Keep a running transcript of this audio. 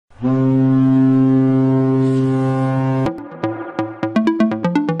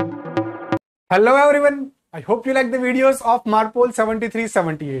Hello everyone, I hope you like the videos of MARPOL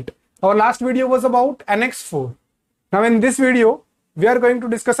 7378. Our last video was about Annex 4. Now in this video, we are going to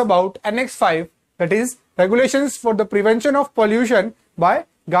discuss about Annex 5, that is regulations for the prevention of pollution by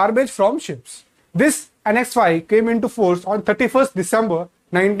garbage from ships. This Annex 5 came into force on 31st December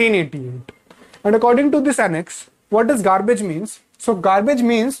 1988. And according to this annex, what does garbage means? So garbage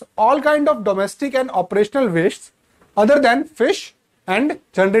means all kind of domestic and operational wastes other than fish and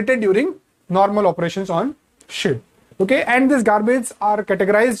generated during normal operations on ship. Okay, and these garbage are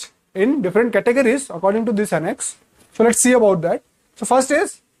categorized in different categories according to this annex. So let's see about that. So first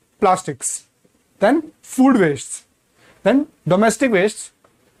is plastics, then food wastes, then domestic wastes,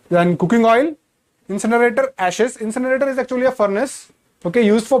 then cooking oil, incinerator ashes. Incinerator is actually a furnace, okay,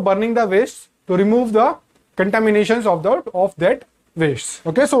 used for burning the waste to remove the contaminations of that waste.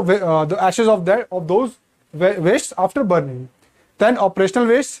 Okay, so the ashes of those wastes after burning. Then operational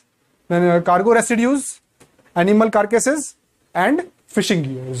waste, then cargo residues, animal carcasses, and fishing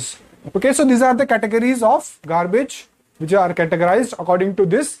gears. Okay, so these are the categories of garbage which are categorized according to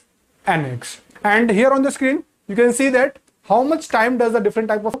this annex. And here on the screen, you can see that how much time does the different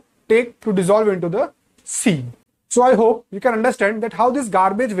type of take to dissolve into the sea. So I hope you can understand that how these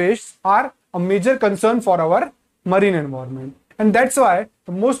garbage wastes are a major concern for our marine environment. And that's why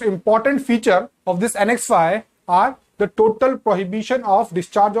the most important feature of this Annex 5 are the total prohibition of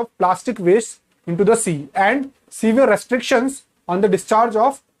discharge of plastic waste into the sea and severe restrictions on the discharge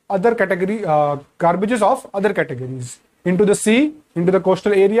of other garbages of other categories into the sea, into the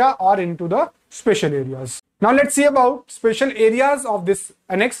coastal area, or into the special areas. Now let's see about special areas of this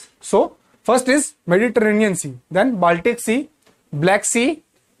annex. So first is Mediterranean Sea, then Baltic Sea, Black Sea,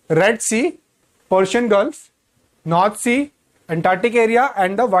 Red Sea, Persian Gulf, North Sea, Antarctic area,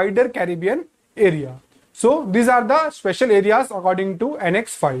 and the wider Caribbean area. So these are the special areas according to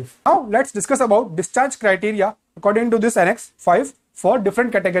Annex 5. Now let's discuss about discharge criteria according to this Annex 5 for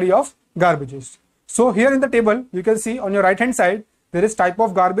different category of garbages. So here in the table, you can see on your right hand side, there is type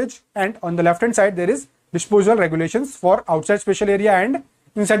of garbage, and on the left hand side, there is disposal regulations for outside special area and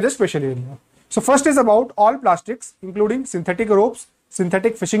inside the special area. So first is about all plastics, including synthetic ropes,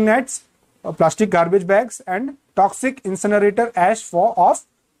 synthetic fishing nets, plastic garbage bags, and toxic incinerator ash of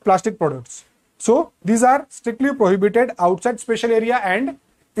plastic products. So these are strictly prohibited outside special area and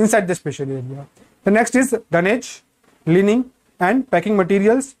inside the special area. The next is dunnage, lining, and packing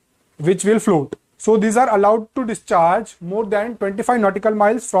materials which will float. So these are allowed to discharge more than 25 nautical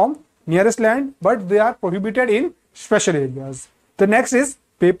miles from nearest land, but they are prohibited in special areas. The next is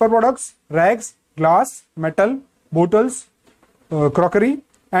paper products, rags, glass, metal, bottles, crockery,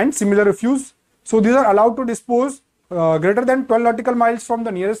 and similar refuse. So these are allowed to dispose greater than 12 nautical miles from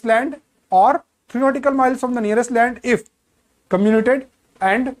the nearest land or 3 nautical miles from the nearest land if comminuted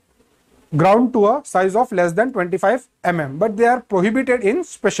and ground to a size of less than 25 mm, but they are prohibited in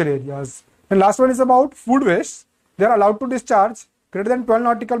special areas. And last one is about food waste. They are allowed to discharge greater than 12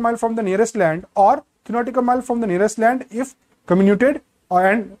 nautical miles from the nearest land or 3 nautical miles from the nearest land if comminuted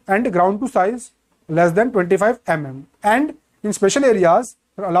and ground to size less than 25 mm. And in special areas,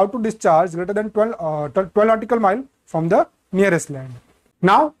 they are allowed to discharge greater than 12 nautical mile from the nearest land.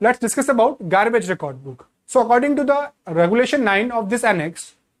 Now let's discuss about garbage record book. So according to the regulation 9 of this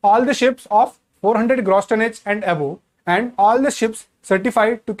annex, all the ships of 400 gross tonnage and above, and all the ships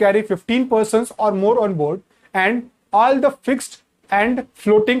certified to carry 15 persons or more on board, and all the fixed and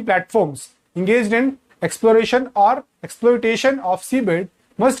floating platforms engaged in exploration or exploitation of seabed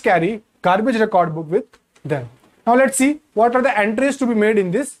must carry garbage record book with them. Now let's see what are the entries to be made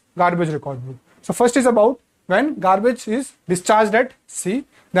in this garbage record book. So first is about when garbage is discharged at sea,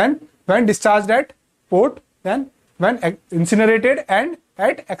 then when discharged at port, then when incinerated, and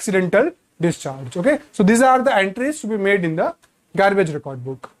at accidental discharge. Okay, so these are the entries to be made in the garbage record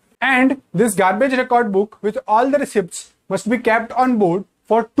book. And this garbage record book with all the receipts must be kept on board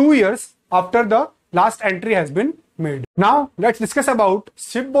for 2 years after the last entry has been made. Now let's discuss about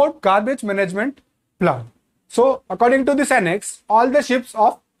shipboard garbage management plan. So according to this annex, all the ships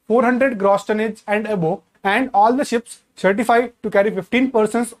of 400 gross tonnage and above and all the ships certified to carry 15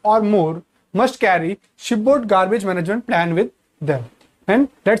 persons or more must carry shipboard garbage management plan with them. And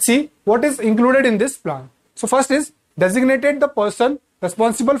let's see what is included in this plan. So first is designated the person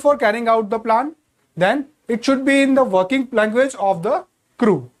responsible for carrying out the plan. Then it should be in the working language of the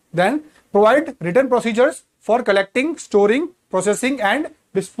crew. Then provide written procedures for collecting, storing, processing, and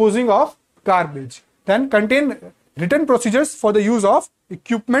disposing of garbage. Then contain written procedures for the use of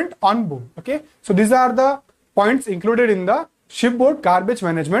equipment on board. Okay, so these are the points included in the shipboard garbage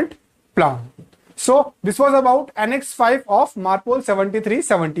management plan. So this was about Annex 5 of MARPOL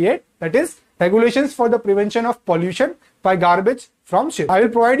 7378, that is regulations for the prevention of pollution by garbage from ships. I will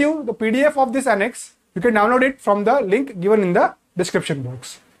provide you the PDF of this annex. You can download it from the link given in the description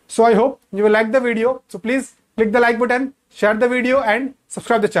box. So I hope you will like the video. So please click the like button, share the video and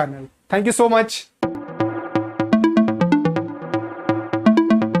subscribe the channel. Thank you so much.